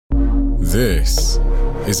This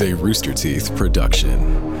is a Rooster Teeth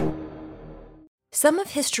production. Some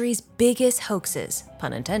of history's biggest hoaxes,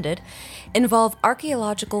 pun intended, involve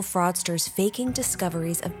archaeological fraudsters faking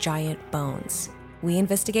discoveries of giant bones. We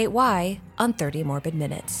investigate why on 30 Morbid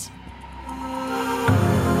Minutes.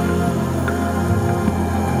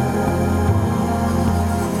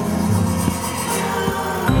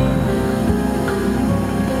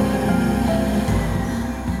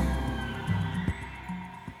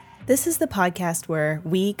 This is the podcast where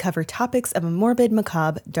we cover topics of a morbid,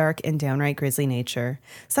 macabre, dark, and downright grisly nature.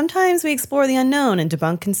 Sometimes we explore the unknown and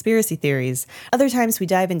debunk conspiracy theories. Other times we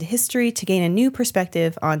dive into history to gain a new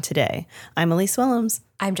perspective on today. I'm Elise Willems.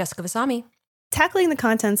 I'm Jessica Vasami. Tackling the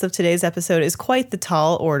contents of today's episode is quite the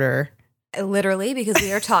tall order. Literally, because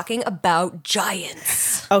we are talking about giants.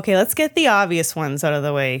 Okay, let's get the obvious ones out of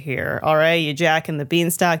the way here. All right, your Jack and the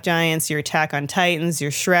Beanstalk giants, your Attack on Titans, your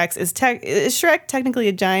Shreks. Is Shrek technically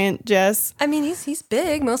a giant, Jess? I mean, he's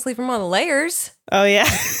big, mostly from all the layers. Oh, yeah.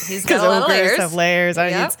 He's got a lot of layers. Have layers.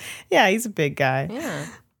 Yep. He's a big guy. Yeah.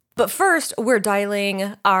 But first, we're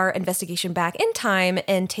dialing our investigation back in time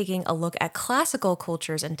and taking a look at classical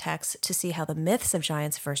cultures and texts to see how the myths of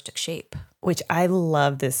giants first took shape. Which I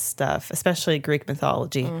love this stuff, especially Greek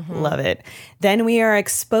mythology. Love it. Then we are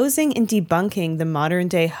exposing and debunking the modern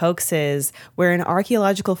day hoaxes wherein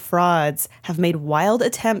archaeological frauds have made wild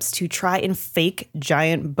attempts to try and fake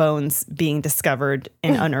giant bones being discovered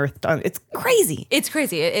and unearthed. It's crazy. It's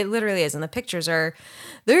crazy. It literally is. And the pictures they're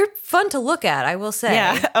fun to look at, I will say.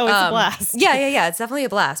 Yeah. Oh, it's a blast. Yeah. It's definitely a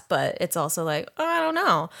blast, but it's also like, I don't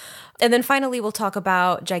know. And then finally, we'll talk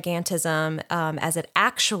about gigantism as it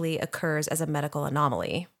actually occurs as a medical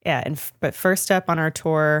anomaly. Yeah, but first up on our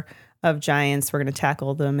tour of giants, we're going to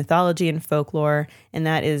tackle the mythology and folklore, and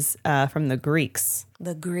that is from the Greeks.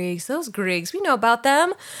 The Greeks, those Greeks, we know about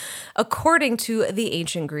them. According to the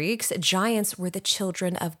ancient Greeks, giants were the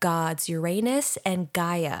children of gods Uranus and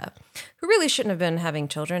Gaia, who really shouldn't have been having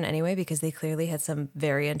children anyway, because they clearly had some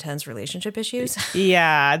very intense relationship issues.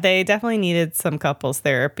 Yeah, they definitely needed some couples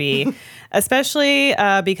therapy, especially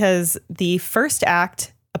because the first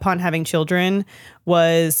act upon having children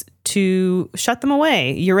was to shut them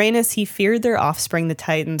away. Uranus, he feared their offspring, the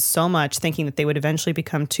Titans, so much, thinking that they would eventually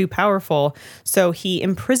become too powerful. So he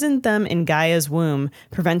imprisoned them in Gaia's womb,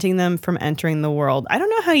 preventing them from entering the world. I don't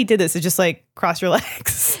know how he did this. It's just like cross your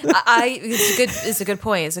legs. It's a good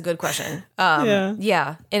point. It's a good question.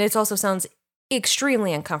 Yeah. And it also sounds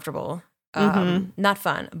extremely uncomfortable. Not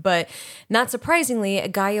fun, but not surprisingly,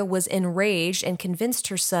 Gaia was enraged and convinced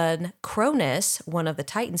her son Cronus, one of the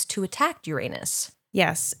Titans, to attack Uranus.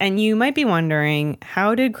 Yes, and you might be wondering,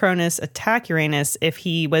 how did Cronus attack Uranus if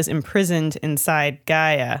he was imprisoned inside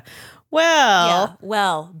Gaia?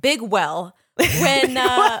 Well, big well. When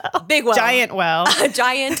big well, giant well,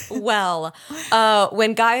 giant well.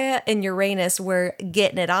 When Gaia and Uranus were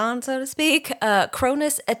getting it on, so to speak,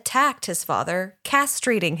 Cronus attacked his father,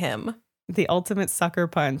 castrating him. The ultimate sucker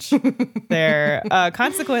punch there.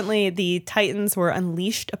 Consequently, the Titans were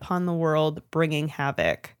unleashed upon the world, bringing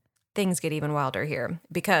havoc. Things get even wilder here,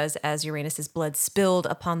 because as Uranus's blood spilled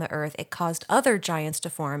upon the earth, it caused other giants to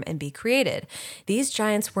form and be created. These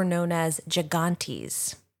giants were known as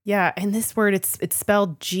gigantes. Yeah, and this word, it's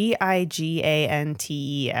spelled Gigantes,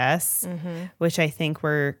 which I think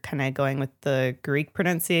we're kind of going with the Greek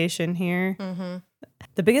pronunciation here.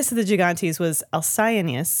 The biggest of the gigantes was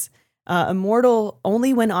Alcyoneus, immortal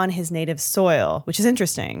only when on his native soil, which is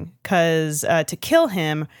interesting because to kill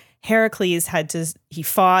him, Heracles he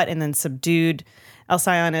fought and then subdued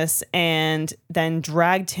Alcyoneus and then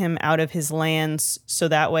dragged him out of his lands so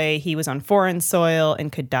that way he was on foreign soil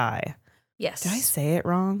and could die. Yes. Did I say it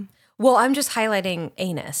wrong? Well, I'm just highlighting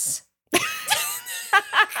anus.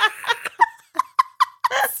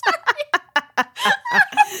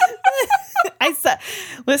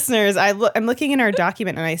 Listeners, I'm looking in our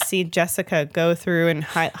document and I see Jessica go through and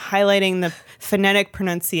highlighting the phonetic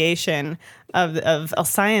pronunciation of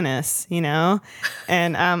Alcyoneus,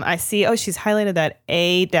 and I see, she's highlighted that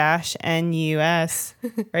A-N-U-S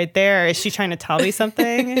right there. Is she trying to tell me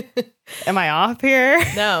something? Am I off here?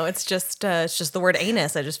 No, it's just the word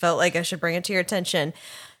anus. I just felt like I should bring it to your attention.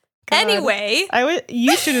 God. Anyway,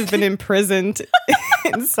 you should have been imprisoned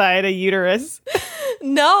inside a uterus.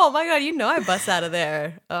 No, oh my God, I bust out of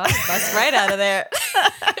there. Oh, I bust right out of there.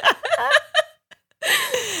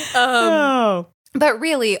 But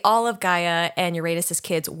really, all of Gaia and Uranus'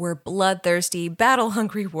 kids were bloodthirsty,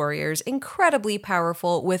 battle-hungry warriors, incredibly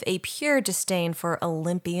powerful, with a pure disdain for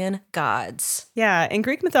Olympian gods. Yeah, in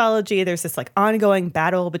Greek mythology, there's this like ongoing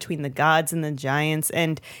battle between the gods and the giants,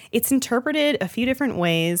 and it's interpreted a few different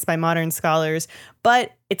ways by modern scholars,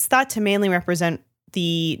 but it's thought to mainly represent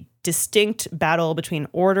the distinct battle between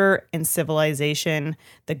order and civilization,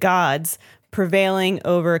 the gods, prevailing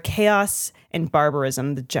over chaos and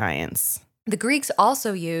barbarism, the giants. The Greeks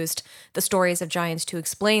also used the stories of giants to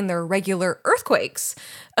explain their regular earthquakes.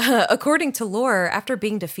 According to lore, after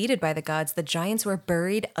being defeated by the gods, the giants were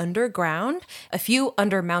buried underground, a few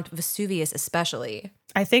under Mount Vesuvius especially.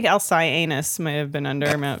 I think Alcyanus might have been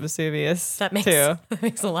under Mount Vesuvius That makes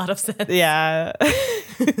a lot of sense. Yeah.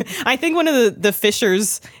 I think one of the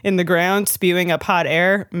fissures in the ground spewing up hot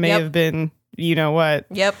air may have been, you know what.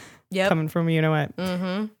 Yep. Coming from you know what.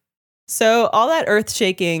 Mm-hmm. So all that earth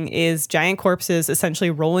shaking is giant corpses essentially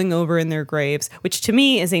rolling over in their graves, which to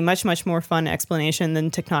me is a much, much more fun explanation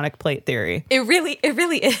than tectonic plate theory. It really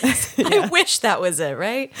is. I wish that was it,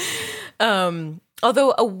 right?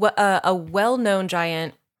 Although a well-known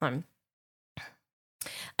giant,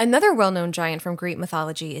 another well-known giant from Greek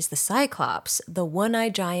mythology is the Cyclops, the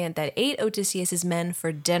one-eyed giant that ate Odysseus' men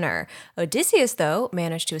for dinner. Odysseus, though,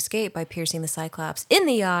 managed to escape by piercing the Cyclops in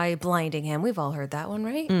the eye, blinding him. We've all heard that one,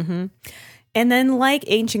 right? Mm-hmm. And then, like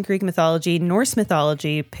ancient Greek mythology, Norse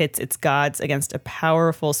mythology pits its gods against a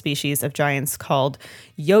powerful species of giants called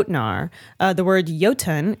Jotnar. The word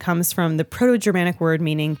Jotun comes from the Proto-Germanic word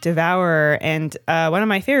meaning devourer. And one of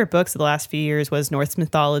my favorite books of the last few years was Norse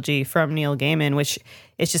mythology from Neil Gaiman, which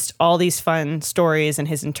is just all these fun stories and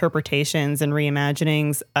his interpretations and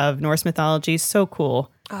reimaginings of Norse mythology. So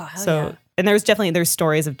cool. Oh, hell yeah. And there's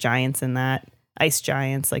stories of giants in that. Ice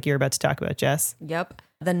giants, like you're about to talk about, Jess. Yep.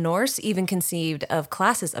 The Norse even conceived of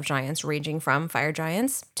classes of giants ranging from fire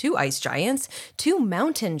giants to ice giants to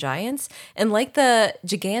mountain giants. And like the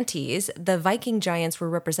Gigantes, the Viking giants were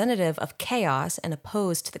representative of chaos and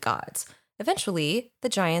opposed to the gods. Eventually, the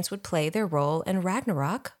giants would play their role in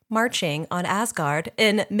Ragnarok, marching on Asgard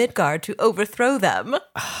and Midgard to overthrow them.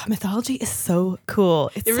 Oh, mythology is so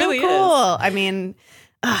cool. It really so cool. is. I mean,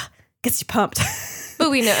 gets you pumped.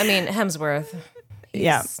 But we know, Hemsworth.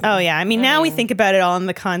 Yeah. Oh, yeah. I mean, now we think about it all in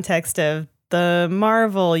the context of the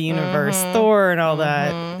Marvel universe, Thor and all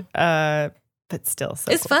that. But still, so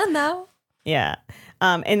it's cool. fun, though. Yeah.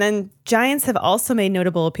 And then giants have also made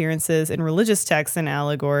notable appearances in religious texts and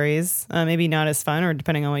allegories. Maybe not as fun, or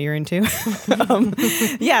depending on what you're into.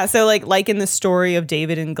 Yeah. So like in the story of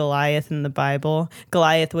David and Goliath in the Bible,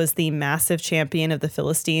 Goliath was the massive champion of the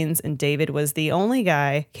Philistines, and David was the only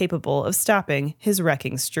guy capable of stopping his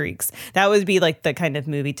wrecking streaks. That would be like the kind of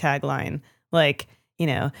movie tagline, like, you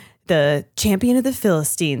know, the champion of the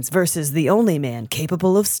Philistines versus the only man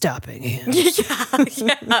capable of stopping him.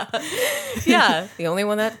 Yeah, the only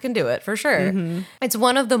one that can do it, for sure. Mm-hmm. It's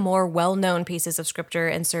one of the more well-known pieces of scripture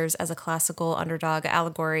and serves as a classical underdog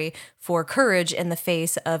allegory for courage in the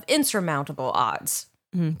face of insurmountable odds.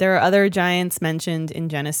 There are other giants mentioned in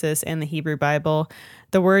Genesis and the Hebrew Bible.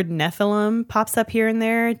 The word Nephilim pops up here and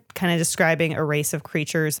there, kind of describing a race of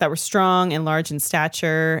creatures that were strong and large in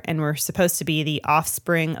stature and were supposed to be the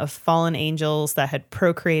offspring of fallen angels that had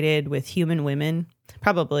procreated with human women.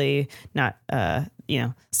 Probably not,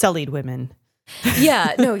 sullied women.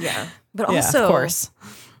 Yeah, no, yeah. But also, yeah, of course,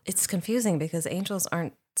 it's confusing because angels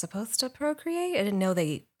aren't supposed to procreate. I didn't know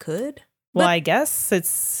they could. Well, I guess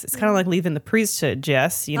it's kind of like leaving the priesthood,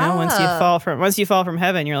 Jess. You know, once you fall from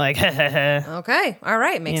heaven, you're like, okay, all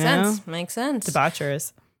right, makes sense. Makes sense.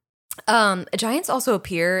 Debaucherous. Giants also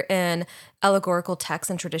appear in allegorical texts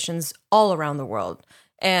and traditions all around the world.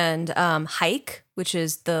 And Haik, which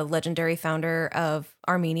is the legendary founder of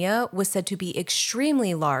Armenia, was said to be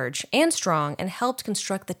extremely large and strong and helped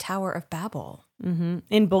construct the Tower of Babel. Mm-hmm.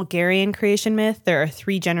 In Bulgarian creation myth, there are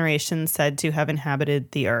 3 generations said to have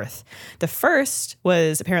inhabited the earth. The first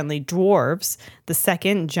was apparently dwarves, the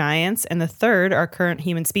second giants, and the third are current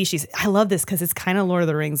human species. I love this because it's kind of Lord of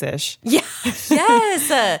the Rings-ish. Yeah,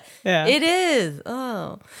 yes, yeah. It is.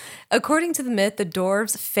 Oh. According to the myth, the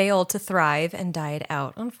dwarves failed to thrive and died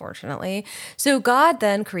out, unfortunately. So God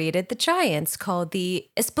then created the giants called the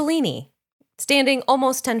Ispalini, standing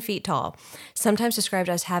almost 10 feet tall. Sometimes described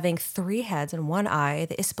as having 3 heads and 1 eye,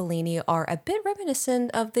 the Ispalini are a bit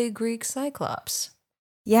reminiscent of the Greek Cyclops.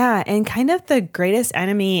 Yeah, and kind of the greatest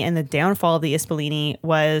enemy and the downfall of the Ispalini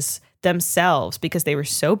was themselves because they were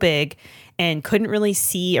so big and couldn't really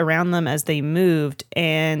see around them as they moved.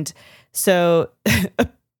 And so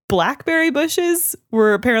Blackberry bushes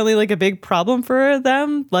were apparently like a big problem for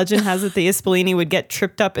them. Legend has it the Ispolini would get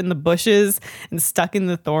tripped up in the bushes and stuck in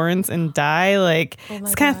the thorns and die. Like,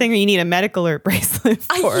 it's kind of thing where you need a medical alert bracelet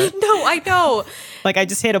for. I know. Like, I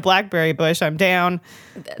just hit a blackberry bush. I'm down.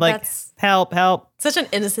 Like, That's help. such an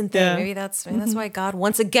innocent thing. Yeah. Maybe that's why God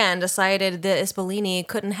once again decided the Ispolini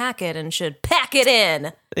couldn't hack it and should pack it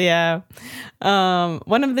in. Yeah.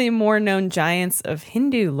 One of the more known giants of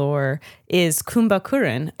Hindu lore is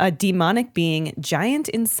Kumbhakuran, a demonic being giant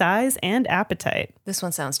in size and appetite. This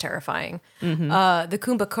one sounds terrifying. The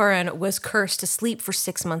Kumbhakuran was cursed to sleep for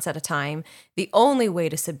 6 months at a time. The only way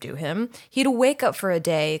to subdue him, he'd wake up for a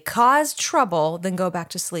day, cause trouble, then go back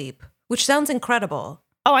to sleep, which sounds incredible.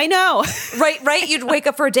 Oh, I know. Right? You'd wake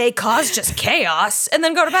up for a day, cause just chaos, and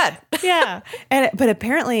then go to bed. Yeah. But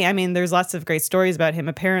apparently, I mean, there's lots of great stories about him.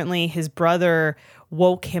 Apparently, his brother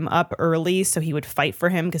woke him up early so he would fight for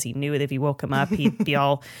him because he knew that if he woke him up, he'd be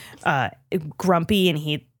all grumpy and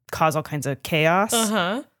he'd cause all kinds of chaos.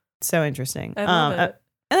 Uh-huh. So interesting. I love it.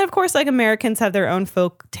 And of course, like Americans have their own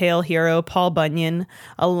folk tale hero, Paul Bunyan,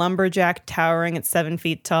 a lumberjack towering at 7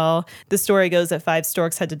 feet tall. The story goes that 5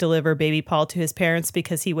 storks had to deliver baby Paul to his parents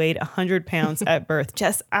because he weighed 100 pounds at birth.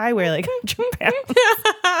 Jess, I weigh like 100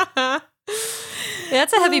 pounds. Yeah,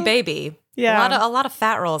 it's a heavy baby. Yeah. A lot of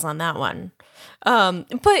fat rolls on that one.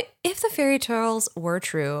 But if the fairy tales were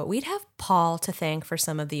true, we'd have Paul to thank for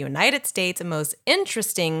some of the United States' most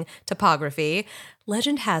interesting topography.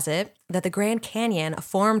 Legend has it that the Grand Canyon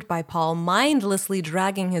formed by Paul mindlessly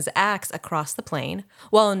dragging his axe across the plain,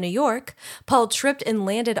 while in New York, Paul tripped and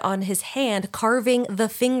landed on his hand carving the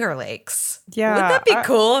Finger Lakes. Yeah, Wouldn't that be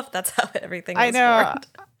cool if that's how everything was I know. formed?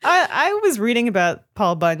 I was reading about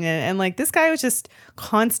Paul Bunyan and like this guy was just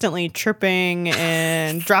constantly tripping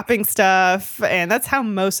and dropping stuff. And that's how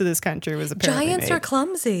most of this country was apparently Giants made. are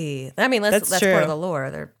clumsy. I mean, that's true. part of the lore.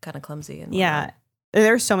 They're kind of clumsy. And Yeah. whatnot.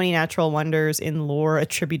 There's so many natural wonders in lore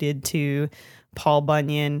attributed to Paul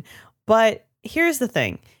Bunyan. But here's the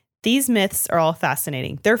thing. These myths are all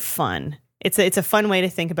fascinating. They're fun. It's a fun way to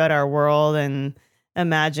think about our world and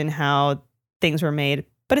imagine how things were made.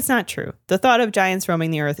 But it's not true. The thought of giants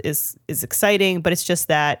roaming the earth is exciting, but it's just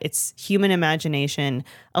that. It's human imagination,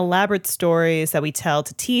 elaborate stories that we tell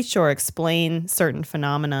to teach or explain certain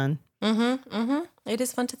phenomenon. It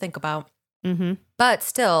is fun to think about. Mm-hmm. But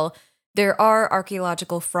still, there are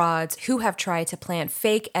archaeological frauds who have tried to plant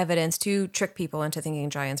fake evidence to trick people into thinking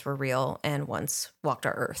giants were real and once walked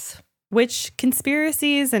our earth. Which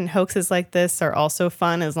conspiracies and hoaxes like this are also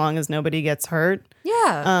fun as long as nobody gets hurt.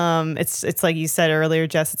 Yeah. It's like you said earlier,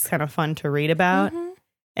 Jess, it's kind of fun to read about.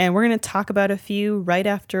 And we're going to talk about a few right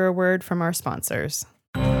after a word from our sponsors.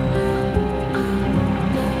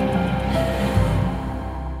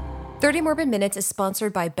 30 Morbid Minutes is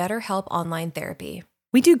sponsored by BetterHelp Online Therapy.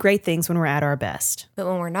 We do great things when we're at our best. But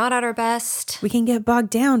when we're not at our best, We can get bogged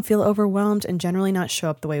down, feel overwhelmed, and generally not show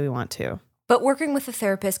up the way we want to. but working with a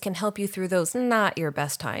therapist can help you through those not your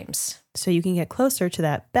best times. So you can get closer to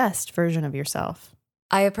that best version of yourself.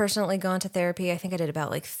 I have personally gone to therapy. I think I did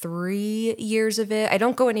about like 3 years of it. I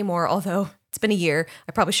don't go anymore, although it's been a year.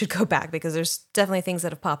 I probably should go back because there's definitely things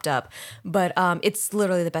that have popped up. But it's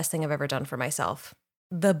literally the best thing I've ever done for myself.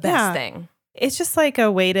 The best thing. It's just like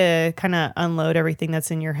a way to kind of unload everything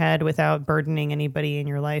that's in your head without burdening anybody in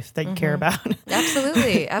your life that you care about.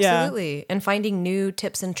 Absolutely. Absolutely. And finding new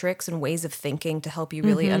tips and tricks and ways of thinking to help you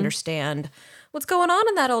really understand what's going on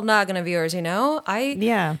in that old noggin of yours, you know?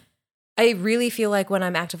 I really feel like when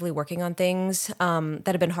I'm actively working on things that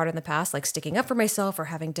have been hard in the past, like sticking up for myself or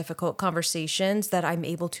having difficult conversations, that I'm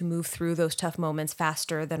able to move through those tough moments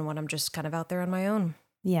faster than when I'm just kind of out there on my own.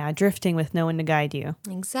 Yeah, drifting with no one to guide you.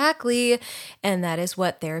 Exactly. And that is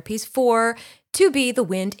what therapy's for, to be the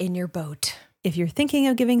wind in your boat. If you're thinking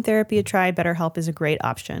of giving therapy a try, BetterHelp is a great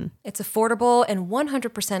option. It's affordable and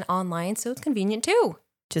 100% online, so it's convenient too.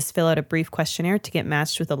 Just fill out a brief questionnaire to get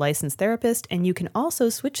matched with a licensed therapist, and you can also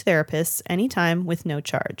switch therapists anytime with no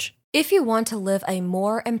charge. If you want to live a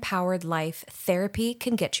more empowered life, therapy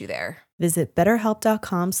can get you there. Visit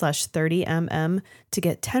betterhelp.com/30mm to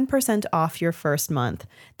get 10% off your first month.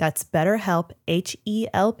 That's BetterHelp,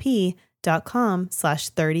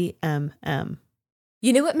 HELP.com/30mm.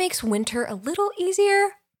 You know what makes winter a little easier?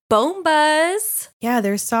 Bombas. Yeah,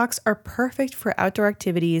 their socks are perfect for outdoor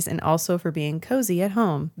activities and also for being cozy at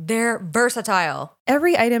home. They're versatile.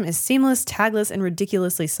 Every item is seamless, tagless, and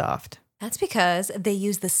ridiculously soft. That's because they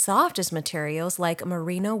use the softest materials like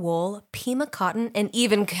merino wool, Pima cotton, and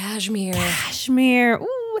even cashmere. Cashmere.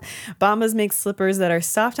 Ooh. Bombas make slippers that are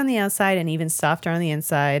soft on the outside and even softer on the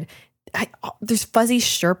inside. There's fuzzy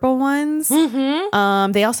Sherpa ones.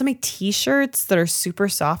 They also make T-shirts that are super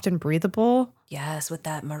soft and breathable. Yes, with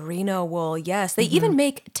that merino wool. Yes, they even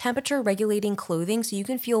make temperature regulating clothing so you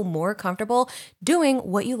can feel more comfortable doing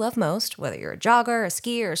what you love most, whether you're a jogger, a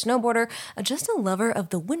skier, a snowboarder, or just a lover of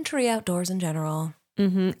the wintry outdoors in general.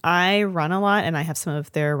 I run a lot, and I have some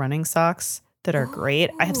of their running socks that are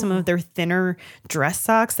great. I have some of their thinner dress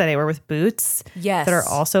socks that I wear with boots. Yes. That are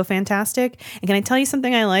also fantastic. And can I tell you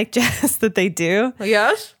something I like, Jess, that they do?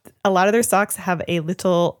 Yes. A lot of their socks have a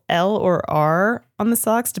little L or R on the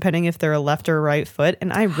socks, depending if they're a left or right foot.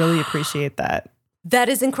 And I really appreciate that. That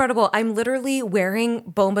is incredible. I'm literally wearing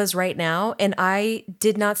Bombas right now, and I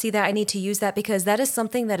did not see that. I need to use that because that is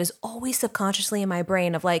something that is always subconsciously in my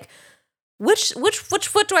brain of like, which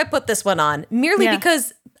foot do I put this one on? Merely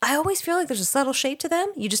because I always feel like there's a subtle shape to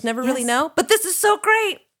them. You just never really know. But this is so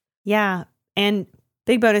great. Yeah. And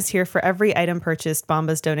big bonus here, for every item purchased,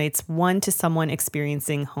 Bombas donates one to someone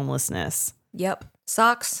experiencing homelessness. Yep.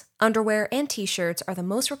 Socks, underwear, and T-shirts are the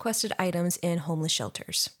most requested items in homeless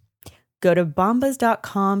shelters. Go to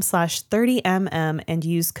bombas.com/30mm and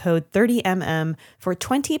use code 30mm for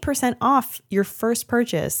 20% off your first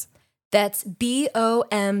purchase. That's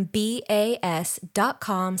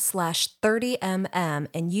bombas.com/30mm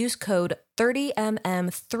and use code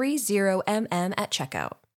 30mm at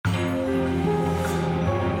checkout.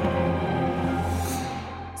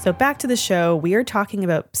 So back to the show, we are talking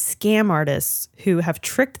about scam artists who have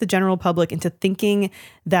tricked the general public into thinking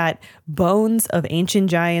that bones of ancient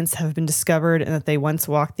giants have been discovered and that they once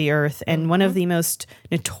walked the earth. And one of the most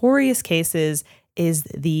notorious cases is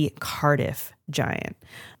the Cardiff giant.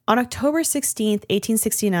 On October 16th,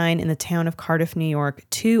 1869, in the town of Cardiff, New York,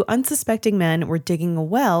 two unsuspecting men were digging a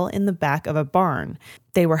well in the back of a barn.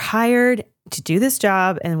 They were hired to do this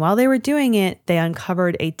job, and while they were doing it, they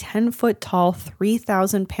uncovered a 10-foot-tall,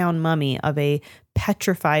 3,000-pound mummy of a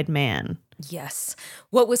petrified man. Yes.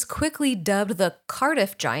 What was quickly dubbed the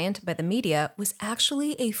Cardiff Giant by the media was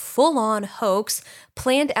actually a full-on hoax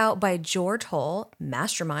planned out by George Hull,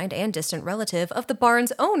 mastermind and distant relative of the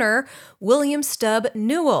barn's owner, William Stubb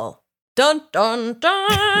Newell. Dun, dun,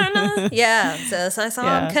 dun. Yeah,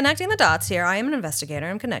 I'm connecting the dots here. I am an investigator.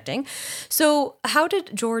 I'm connecting. So how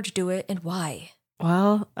did George do it and why?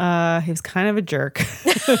 Well, he was kind of a jerk,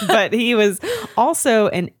 but he was also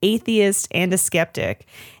an atheist and a skeptic.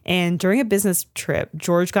 And during a business trip,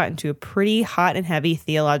 George got into a pretty hot and heavy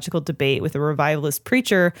theological debate with a revivalist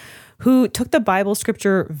preacher who took the Bible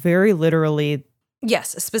scripture very literally.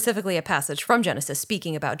 Yes, specifically a passage from Genesis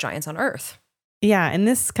speaking about giants on earth. Yeah, and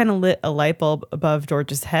this kind of lit a light bulb above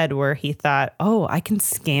George's head where he thought, oh, I can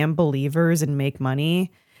scam believers and make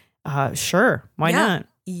money. Sure, why not?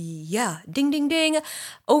 Yeah, ding, ding, ding.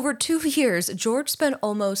 Over 2 years, George spent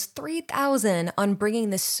almost $3,000 on bringing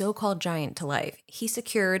this so-called giant to life. He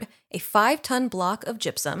secured a 5-ton block of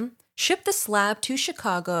gypsum, shipped the slab to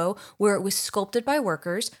Chicago, where it was sculpted by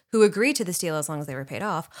workers who agreed to this deal as long as they were paid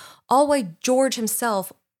off, all while George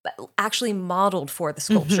himself actually modeled for the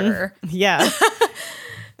sculpture. Yeah.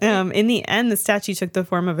 In the end, the statue took the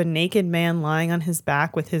form of a naked man lying on his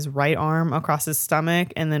back with his right arm across his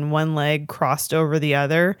stomach and then one leg crossed over the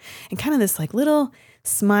other and kind of this like little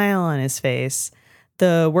smile on his face.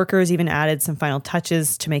 The workers even added some final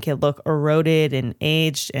touches to make it look eroded and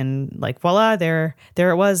aged, and like voila, there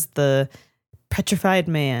it was, the petrified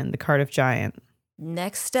man, the Cardiff giant.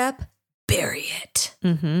 Next step, bury it.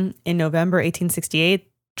 In November 1868,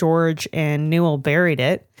 George and Newell buried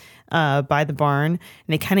it by the barn, and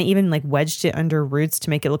they kind of even like wedged it under roots to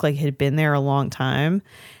make it look like it had been there a long time.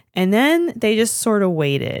 And then they just sort of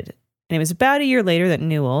waited. And it was about a year later that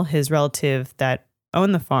Newell, his relative that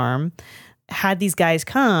owned the farm, had these guys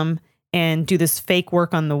come and do this fake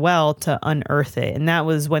work on the well to unearth it. And that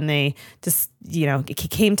was when they just, it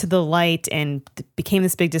came to the light and became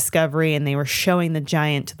this big discovery, and they were showing the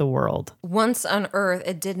giant to the world. Once unearthed,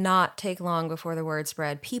 it did not take long before the word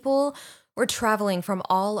spread. People were traveling from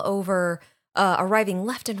all over, arriving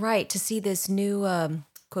left and right to see this new,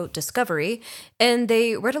 quote, discovery. And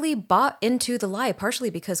they readily bought into the lie, partially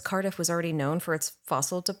because Cardiff was already known for its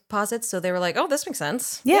fossil deposits. So they were like, oh, this makes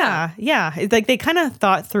sense. Yeah. It's like they kind of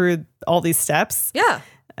thought through all these steps. Yeah.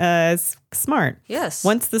 It's smart. Yes.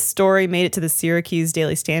 Once the story made it to the Syracuse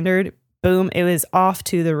Daily Standard, boom, it was off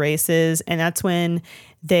to the races. And that's when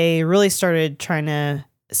they really started trying to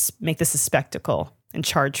make this a spectacle and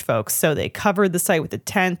charge folks. So they covered the site with a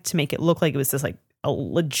tent to make it look like it was this like a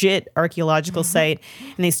legit archaeological site.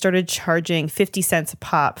 And they started charging 50 cents a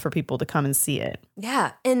pop for people to come and see it.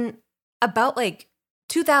 Yeah. And about like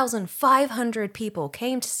 2,500 people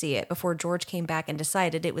came to see it before George came back and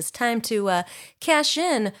decided it was time to cash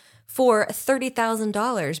in for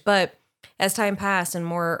 $30,000. But as time passed and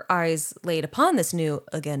more eyes laid upon this new,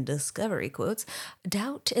 again, discovery quotes,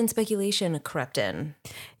 doubt and speculation crept in.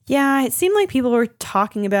 Yeah, it seemed like people were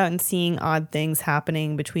talking about and seeing odd things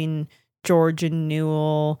happening between George and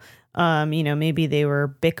Newell. Maybe they were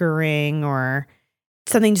bickering or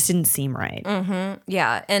something just didn't seem right. Mm-hmm.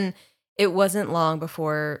 Yeah, and it wasn't long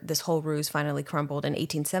before this whole ruse finally crumbled in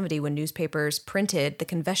 1870 when newspapers printed the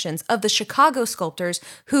confessions of the Chicago sculptors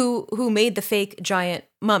who made the fake giant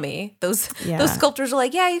mummy. Those sculptors were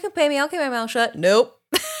like, yeah, you can pay me. I'll keep my mouth shut. Nope.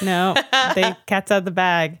 No, they cat's out of the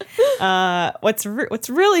bag. What's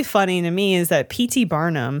really funny to me is that P.T.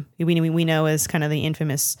 Barnum, we know as kind of the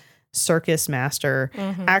infamous circus master,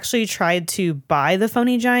 actually tried to buy the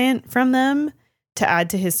phony giant from them to add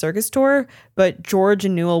to his circus tour, but George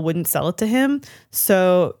and Newell wouldn't sell it to him.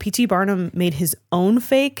 So P.T. Barnum made his own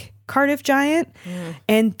fake Cardiff giant,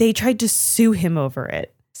 and they tried to sue him over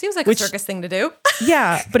it. Seems like a circus thing to do.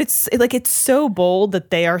 Yeah, but it's so bold that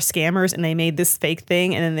they are scammers and they made this fake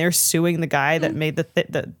thing, and then they're suing the guy that made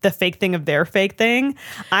the fake thing of their fake thing.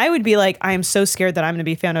 I would be like, I am so scared that I'm going to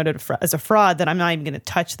be found out as a fraud that I'm not even going to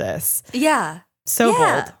touch this. Yeah,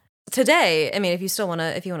 bold. Today, I mean, if you want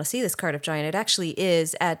to see this Cardiff giant, it actually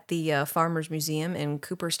is at the Farmers Museum in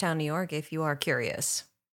Cooperstown, New York. If you are curious,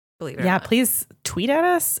 believe it or not. Please tweet at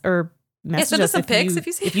us or message us some pics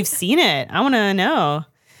if you've seen it. I want to know.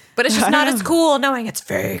 But it's just not as cool knowing it's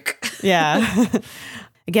fake. Yeah.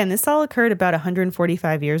 Again, this all occurred about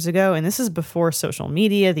 145 years ago, and this is before social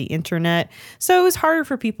media, the internet. So it was harder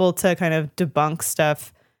for people to kind of debunk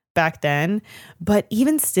stuff back then. But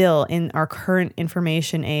even still, in our current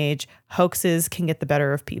information age, hoaxes can get the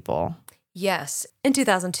better of people. Yes. In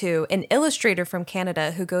 2002, an illustrator from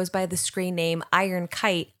Canada who goes by the screen name Iron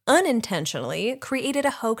Kite unintentionally created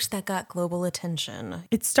a hoax that got global attention.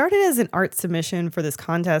 It started as an art submission for this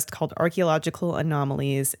contest called Archaeological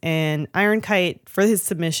Anomalies. And Iron Kite, for his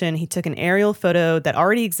submission, he took an aerial photo that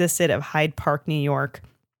already existed of Hyde Park, New York.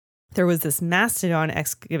 There was this mastodon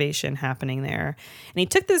excavation happening there. And he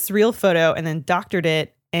took this real photo and then doctored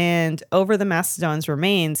it. And over the mastodon's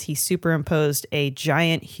remains, he superimposed a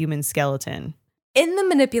giant human skeleton. In the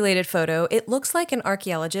manipulated photo, it looks like an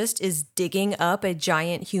archaeologist is digging up a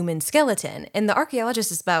giant human skeleton. And the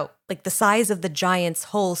archaeologist is about like the size of the giant's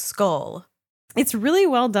whole skull. It's really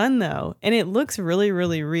well done, though. And it looks really,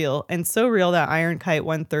 really real. And so real that Iron Kite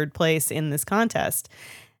won third place in this contest,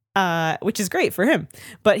 which is great for him.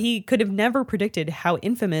 But he could have never predicted how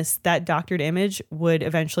infamous that doctored image would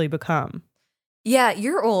eventually become. Yeah,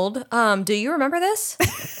 you're old. Do you remember this?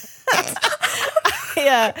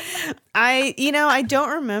 Yeah. I don't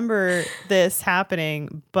remember this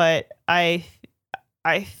happening, but I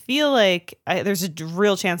feel like there's a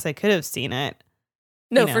real chance I could have seen it.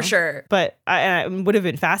 No, for sure. But I would have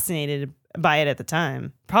been fascinated by it at the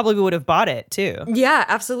time. Probably would have bought it too. Yeah,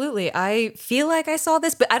 absolutely. I feel like I saw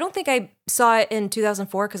this, but I don't think I saw it in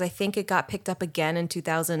 2004 because I think it got picked up again in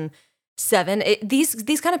 2007.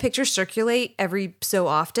 These kind of pictures circulate every so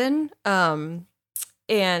often. And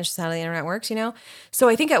just how the internet works, you know? So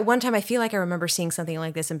I think at one time I feel like I remember seeing something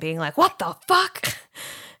like this and being like, what the fuck?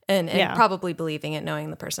 And probably believing it, knowing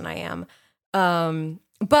the person I am.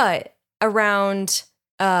 But around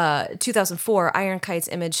 2004, Iron Kite's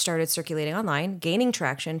image started circulating online, gaining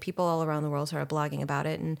traction. People all around the world started blogging about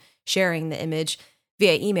it and sharing the image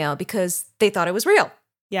via email because they thought it was real.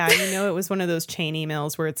 Yeah, it was one of those chain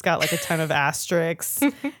emails where it's got like a ton of asterisks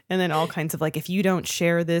and then all kinds of like, if you don't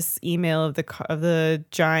share this email of the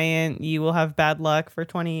giant, you will have bad luck for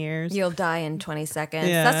 20 years. You'll die in 20 seconds.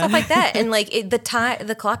 Yeah. That's stuff like that. And like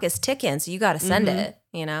the clock is ticking, so you got to send it,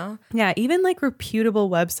 you know? Yeah, even like reputable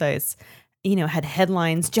websites, had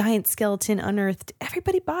headlines, giant skeleton unearthed.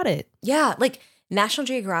 Everybody bought it. Yeah, like National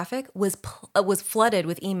Geographic was flooded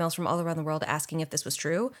with emails from all around the world asking if this was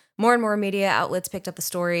true. More and more media outlets picked up the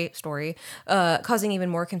story, causing even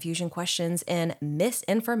more confusion, questions, and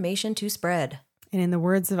misinformation to spread. And in the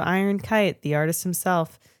words of Iron Kite, the artist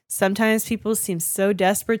himself, sometimes people seem so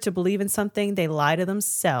desperate to believe in something they lie to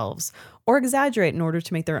themselves or exaggerate in order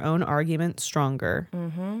to make their own argument stronger.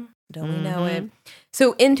 Mm-hmm. Don't we know it?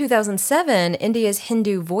 So in 2007, India's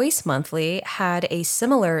Hindu Voice Monthly had a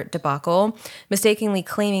similar debacle, mistakenly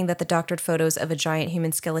claiming that the doctored photos of a giant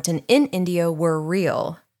human skeleton in India were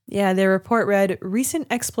real. Yeah, their report read, recent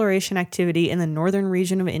exploration activity in the northern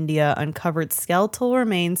region of India uncovered skeletal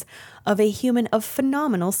remains of a human of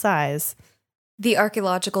phenomenal size. The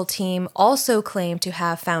archaeological team also claimed to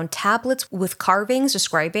have found tablets with carvings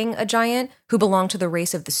describing a giant who belonged to the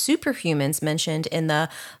race of the superhumans mentioned in the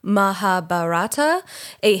Mahabharata,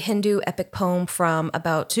 a Hindu epic poem from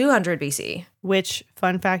about 200 BC. Which,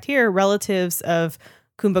 fun fact here, relatives of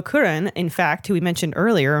Kumbhakarna, in fact, who we mentioned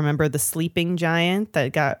earlier, remember the sleeping giant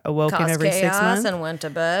that got awoken Caused every 6 chaos months? and went to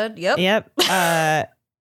bed. Yep. Yep.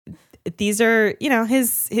 These are,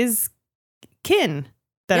 his kin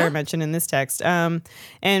that are mentioned in this text. And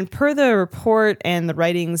per the report and the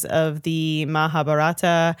writings of the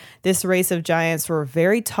Mahabharata, this race of giants were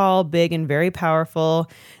very tall, big, and very powerful.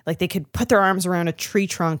 Like they could put their arms around a tree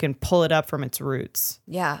trunk and pull it up from its roots.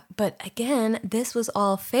 Yeah, but again, this was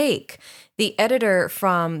all fake. The editor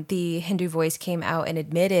from the Hindu Voice came out and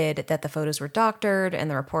admitted that the photos were doctored and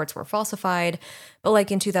the reports were falsified. But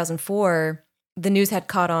like in 2004, the news had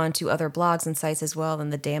caught on to other blogs and sites as well,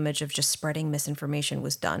 and the damage of just spreading misinformation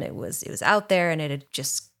was done. It was out there, and it had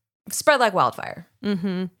just spread like wildfire. Mm-hmm.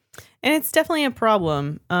 And it's definitely a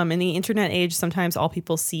problem. In the internet age, sometimes all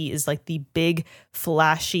people see is like the big,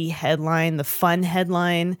 flashy headline, the fun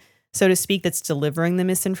headline, so to speak, that's delivering the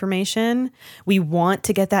misinformation. We want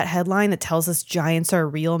to get that headline that tells us giants are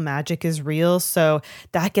real, magic is real. So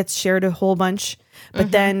that gets shared a whole bunch.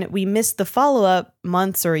 But then we miss the follow-up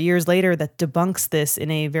months or years later that debunks this in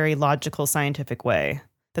a very logical, scientific way.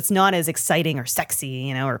 That's not as exciting or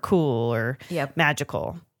sexy, or cool or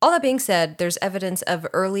magical. All that being said, there's evidence of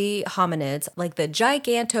early hominids like the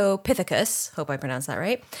Gigantopithecus, hope I pronounced that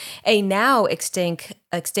right, a now extinct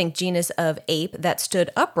genus of ape that stood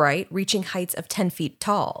upright, reaching heights of 10 feet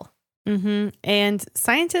tall. Mm-hmm. And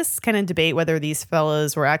scientists kind of debate whether these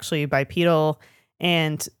fellows were actually bipedal,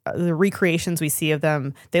 and the recreations we see of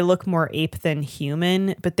them, they look more ape than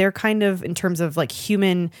human, but they're kind of, in terms of like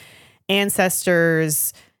human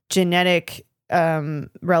ancestors, genetic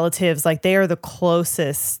relatives, like they are the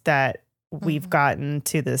closest that we've gotten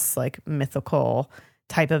to this like mythical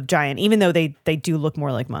type of giant, even though they do look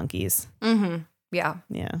more like monkeys. Mm-hmm. Yeah.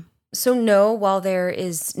 Yeah. So no, while there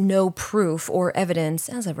is no proof or evidence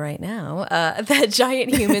as of right now that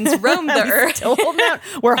giant humans roam the earth. Still holding out.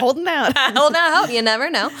 We're holding out. Holding out hope. You never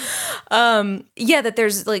know. That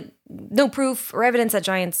there's like no proof or evidence that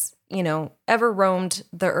giants, ever roamed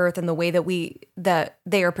the earth in the way that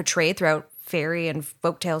they are portrayed throughout fairy and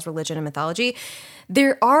folktales, religion, and mythology.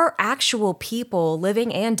 There are actual people,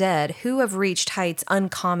 living and dead, who have reached heights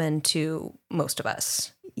uncommon to most of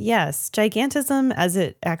us. Yes, gigantism, as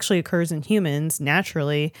it actually occurs in humans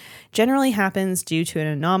naturally, generally happens due to an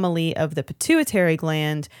anomaly of the pituitary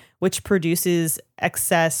gland, which produces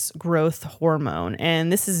excess growth hormone.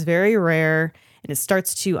 And this is very rare, and it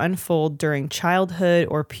starts to unfold during childhood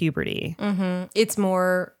or puberty. Mm-hmm. It's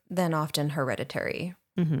more than often hereditary.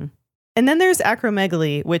 Mm-hmm. And then there's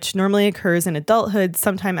acromegaly, which normally occurs in adulthood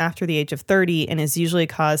sometime after the age of 30 and is usually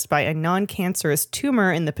caused by a non-cancerous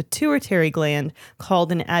tumor in the pituitary gland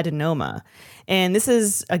called an adenoma. And this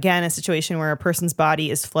is, again, a situation where a person's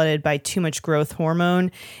body is flooded by too much growth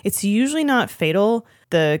hormone. It's usually not fatal,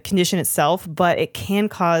 the condition itself, but it can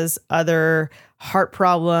cause other heart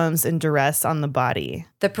problems and duress on the body.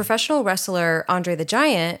 The professional wrestler Andre the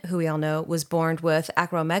Giant, who we all know, was born with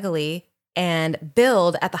acromegaly and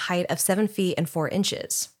billed at the height of 7 feet and 4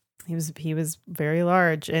 inches. He was very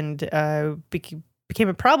large and became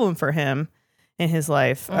a problem for him in his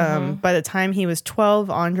life. By the time he was 12,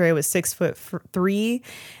 Andre was 6'3",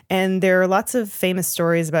 and there are lots of famous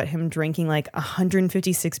stories about him drinking like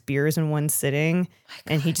 156 beers in one sitting,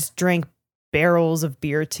 and he just drank barrels of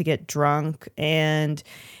beer to get drunk. And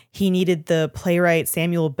he needed the playwright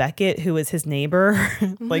Samuel Beckett, who was his neighbor,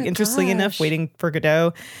 interestingly enough, waiting for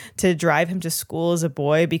Godot, to drive him to school as a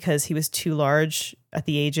boy because he was too large at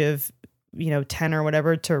the age of, 10 or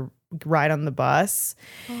whatever to ride on the bus.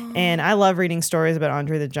 Oh. And I love reading stories about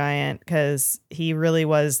Andre the Giant because he really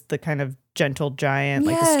was the kind of gentle giant.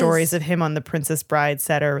 Like the stories of him on The Princess Bride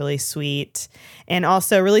set are really sweet and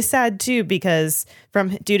also really sad too, because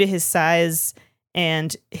due to his size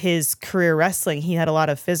and his career wrestling, he had a lot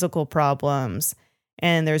of physical problems.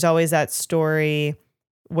 And there's always that story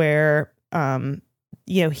where,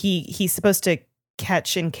 he's supposed to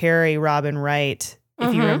catch and carry Robin Wright,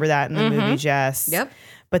 if you remember that in the movie Jess. Yep.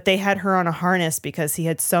 But they had her on a harness because he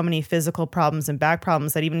had so many physical problems and back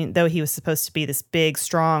problems that even though he was supposed to be this big,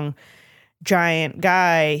 strong, giant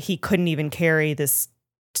guy, he couldn't even carry this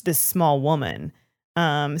small woman.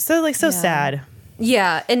 Sad.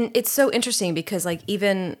 Yeah, and it's so interesting because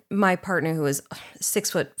even my partner who is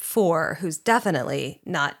 6'4", who's definitely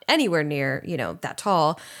not anywhere near, that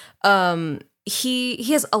tall, he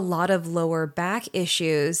has a lot of lower back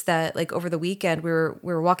issues that, like, over the weekend we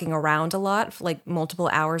were walking around a lot for like multiple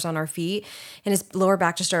hours on our feet, and his lower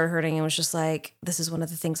back just started hurting, and was just like, this is one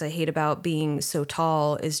of the things I hate about being so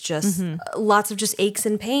tall, is just lots of just aches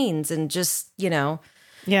and pains, and just, you know.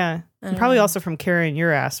 Yeah. And probably also from carrying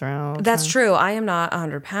your ass around. That's true. I am not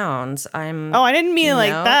 100 pounds. I'm. Oh, I didn't mean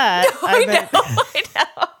like that. No, I know.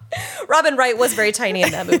 Robin Wright was very tiny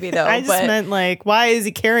in that movie, though. I just meant like, why is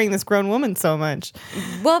he carrying this grown woman so much?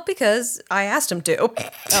 Well, because I asked him to.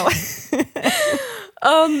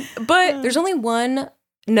 But there's only one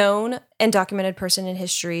known and documented person in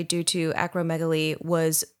history due to acromegaly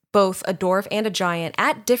was both a dwarf and a giant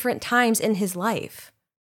at different times in his life.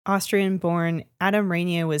 Austrian-born Adam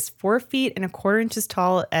Rainier was 4 feet and a quarter inches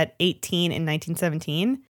tall at 18 in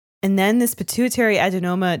 1917. And then this pituitary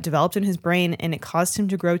adenoma developed in his brain, and it caused him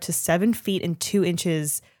to grow to 7 feet and 2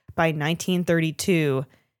 inches by 1932.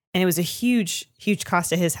 And it was a huge, huge cost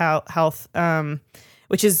to his health,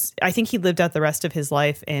 which is, I think he lived out the rest of his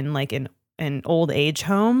life in like an old age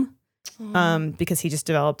home because he just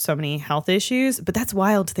developed so many health issues. But that's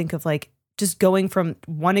wild to think of, like, just going from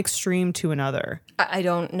one extreme to another. I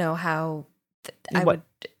don't know how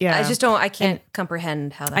I can't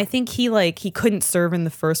comprehend how that. I think he couldn't serve in the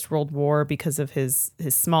First World War because of his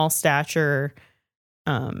small stature.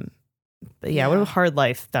 But what a hard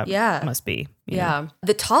life that must be. Yeah.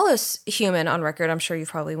 The tallest human on record, I'm sure you're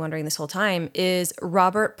probably wondering this whole time, is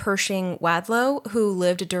Robert Pershing Wadlow, who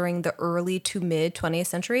lived during the early to mid 20th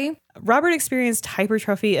century. Robert experienced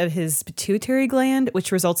hypertrophy of his pituitary gland,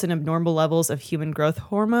 which results in abnormal levels of human growth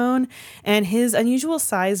hormone. And his unusual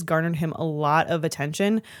size garnered him a lot of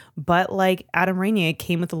attention. But like Adam Rainier,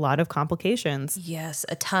 came with a lot of complications. Yes,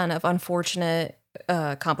 a ton of unfortunate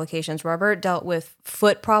complications. Robert dealt with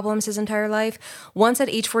foot problems his entire life. Once at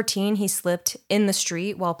age 14, he slipped in the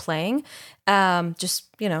street while playing.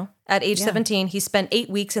 At age 17, he spent 8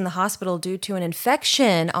 weeks in the hospital due to an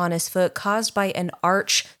infection on his foot caused by an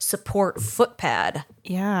arch support foot pad.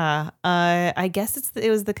 Yeah. I guess it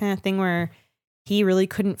was the kind of thing where he really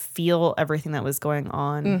couldn't feel everything that was going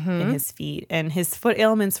on in his feet. And his foot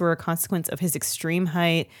ailments were a consequence of his extreme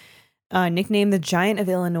height. Nicknamed the Giant of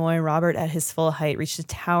Illinois, Robert at his full height reached a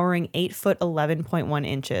towering 8 foot 11.1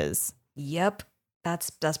 inches. Yep.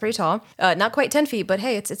 That's pretty tall. Not quite 10 feet, but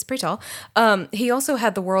hey, it's pretty tall. He also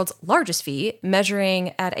had the world's largest feet,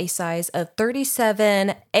 measuring at a size of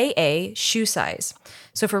 37 AA shoe size.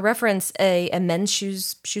 So for reference, a men's shoe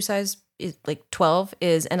size is like 12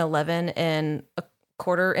 is an 11 and a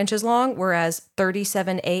quarter inches long, whereas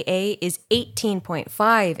 37 AA is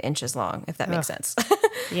 18.5 inches long, if that makes sense.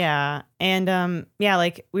 Yeah. And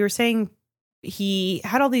like we were saying, he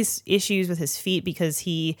had all these issues with his feet because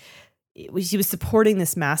he was supporting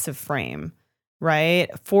this massive frame, right?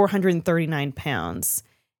 439 pounds.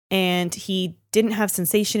 And he didn't have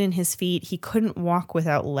sensation in his feet. He couldn't walk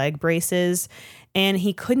without leg braces. And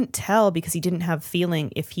he couldn't tell because he didn't have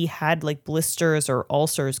feeling if he had like blisters or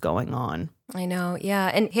ulcers going on. I know,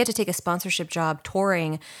 yeah. And he had to take a sponsorship job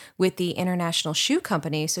touring with the International Shoe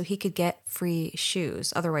Company so he could get free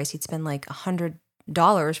shoes. Otherwise, he'd spend like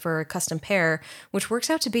 $100 for a custom pair, which works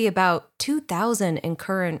out to be about $2,000 in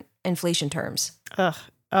current inflation terms.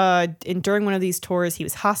 And during one of these tours, he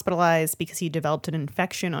was hospitalized because he developed an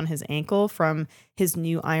infection on his ankle from his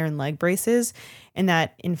new iron leg braces. And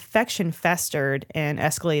that infection festered and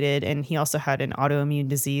escalated. And he also had an autoimmune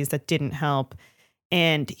disease that didn't help.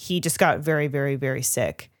 And he just got very, very, very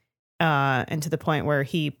sick. And to the point where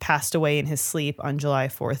he passed away in his sleep on July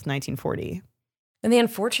 4th, 1940. And the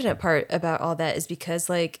unfortunate part about all that is because,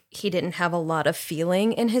 like, he didn't have a lot of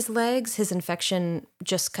feeling in his legs. His infection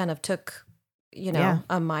just kind of took,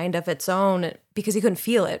 a mind of its own because he couldn't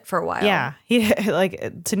feel it for a while. Yeah. He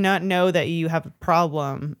like to not know that you have a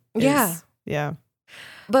problem. Yeah.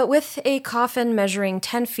 But with a coffin measuring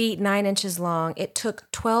 10 feet, 9 inches long, it took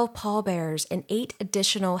 12 pallbearers and 8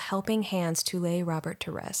 additional helping hands to lay Robert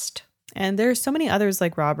to rest. And there's so many others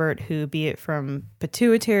like Robert who, be it from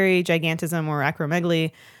pituitary gigantism or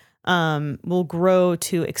acromegaly, will grow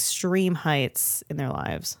to extreme heights in their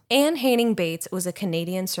lives. Anne Haining Bates was a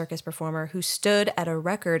Canadian circus performer who stood at a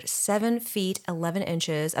record 7 feet 11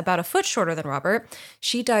 inches, about a foot shorter than Robert.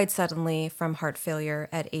 She died suddenly from heart failure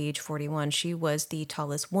at age 41. She was the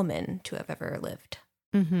tallest woman to have ever lived.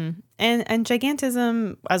 Mm-hmm. And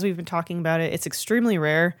gigantism, as we've been talking about it, it's extremely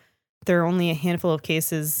rare. There are only a handful of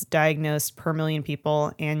cases diagnosed per million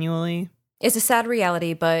people annually. It's a sad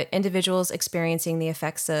reality, but individuals experiencing the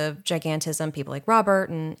effects of gigantism, people like Robert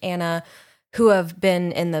and Anna, who have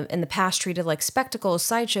been in the past treated like spectacles,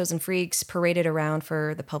 sideshows, and freaks paraded around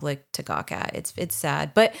for the public to gawk at. It's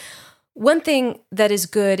sad. But One thing that is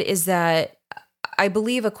good is that I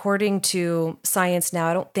believe, according to science now,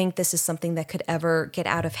 I don't think this is something that could ever get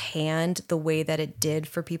out of hand the way that it did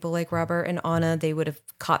for people like Robert and Anna. They would have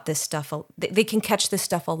caught this stuff. They can catch this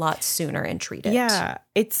stuff a lot sooner and treat it. Yeah,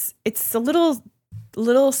 it's a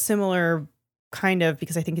little similar kind of,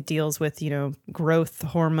 because I think it deals with, growth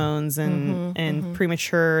hormones and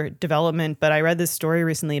premature development. But I read this story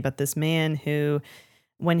recently about this man who,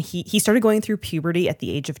 when he started going through puberty at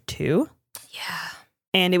the age of 2. Yeah.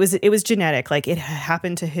 And it was genetic. Like, it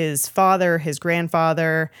happened to his father, his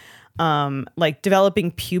grandfather, like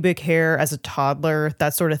developing pubic hair as a toddler,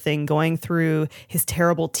 that sort of thing, going through his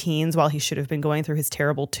terrible teens while he should have been going through his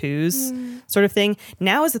terrible twos sort of thing.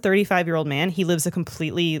 Now, as a 35-year-old man, he lives a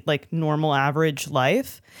completely like normal, average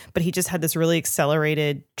life, but he just had this really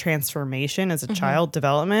accelerated transformation as a child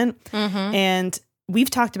development. And we've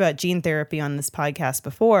talked about gene therapy on this podcast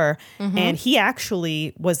before, and he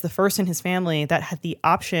actually was the first in his family that had the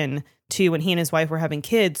option to, when he and his wife were having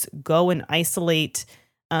kids, go and isolate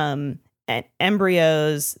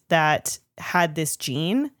embryos that had this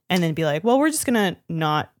gene and then be like, well, we're just going to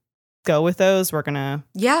not go with those. We're going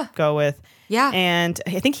to go with. Yeah. And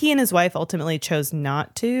I think he and his wife ultimately chose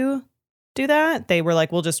not to do that. They were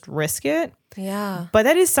like, we'll just risk it. Yeah. But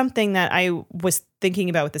that is something that I was thinking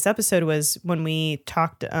about with this episode, was when we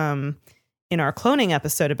talked in our cloning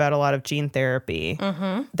episode about a lot of gene therapy,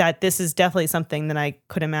 that this is definitely something that I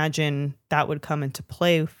could imagine that would come into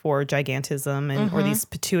play for gigantism and or these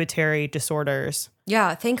pituitary disorders.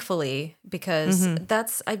 Yeah, thankfully, because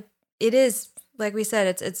it is, like we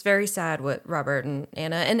said, it's very sad what Robert and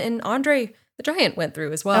Anna and Andre the Giant went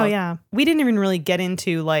through as well. Oh, yeah. We didn't even really get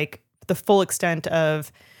into like the full extent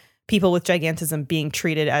of people with gigantism being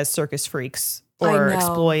treated as circus freaks or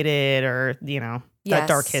exploited, or, that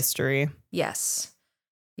dark history. Yes.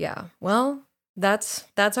 Yeah. Well, that's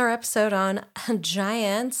our episode on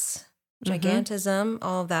giants, gigantism,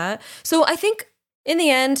 all of that. So I think in the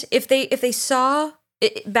end, if they saw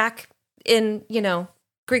it back in,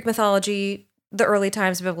 Greek mythology, the early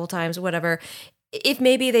times, biblical times, whatever, if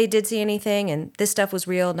maybe they did see anything and this stuff was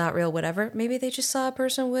real, not real, whatever, maybe they just saw a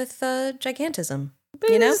person with gigantism.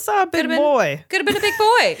 They just saw a big boy. Could have been a big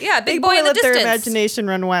boy. Yeah, big boy in the let distance. Their imagination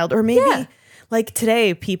run wild. Or maybe, like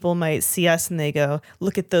today, people might see us and they go,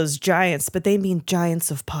 look at those giants, but they mean giants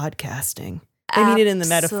of podcasting. They mean it in the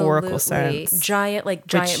metaphorical sense. Giant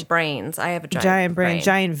brains. I have a giant brain.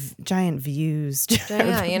 Giant views.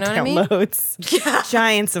 Yeah, you know what I mean? Downloads. Yeah.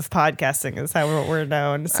 Giants of podcasting is how we're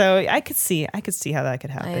known. So I could see how that could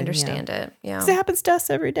happen. I understand it. Yeah. 'Cause it happens to us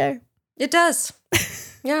every day. It does.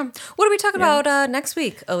 Yeah. What are we talking about next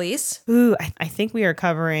week, Elise? Ooh, I think we are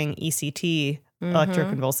covering ECT,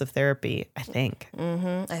 electroconvulsive therapy, I think.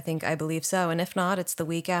 I believe so. And if not, it's the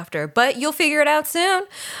week after. But you'll figure it out soon.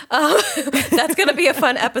 That's going to be a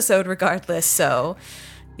fun episode regardless. So,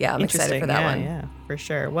 yeah, I'm excited for that one. Yeah, for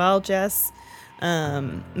sure. Well, Jess,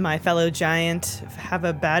 my fellow giant, have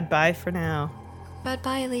a bad bye for now.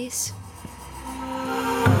 Bye, Elise.